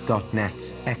readloud.net.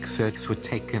 Excerpts were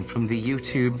taken from the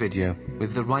YouTube video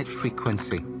with the right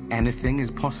frequency. Anything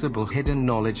is possible. Hidden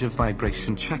knowledge of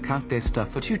vibration. Check out their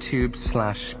stuff at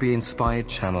YouTube/BeInspired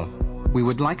channel. We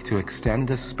would like to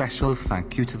extend a special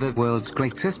thank you to the world's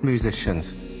greatest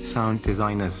musicians, sound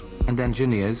designers, and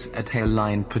engineers at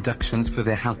Hairline Productions for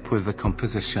their help with the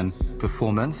composition,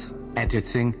 performance,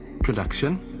 editing,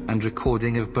 production, and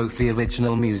recording of both the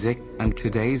original music and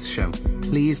today's show.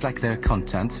 Please like their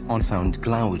content on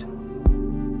SoundCloud.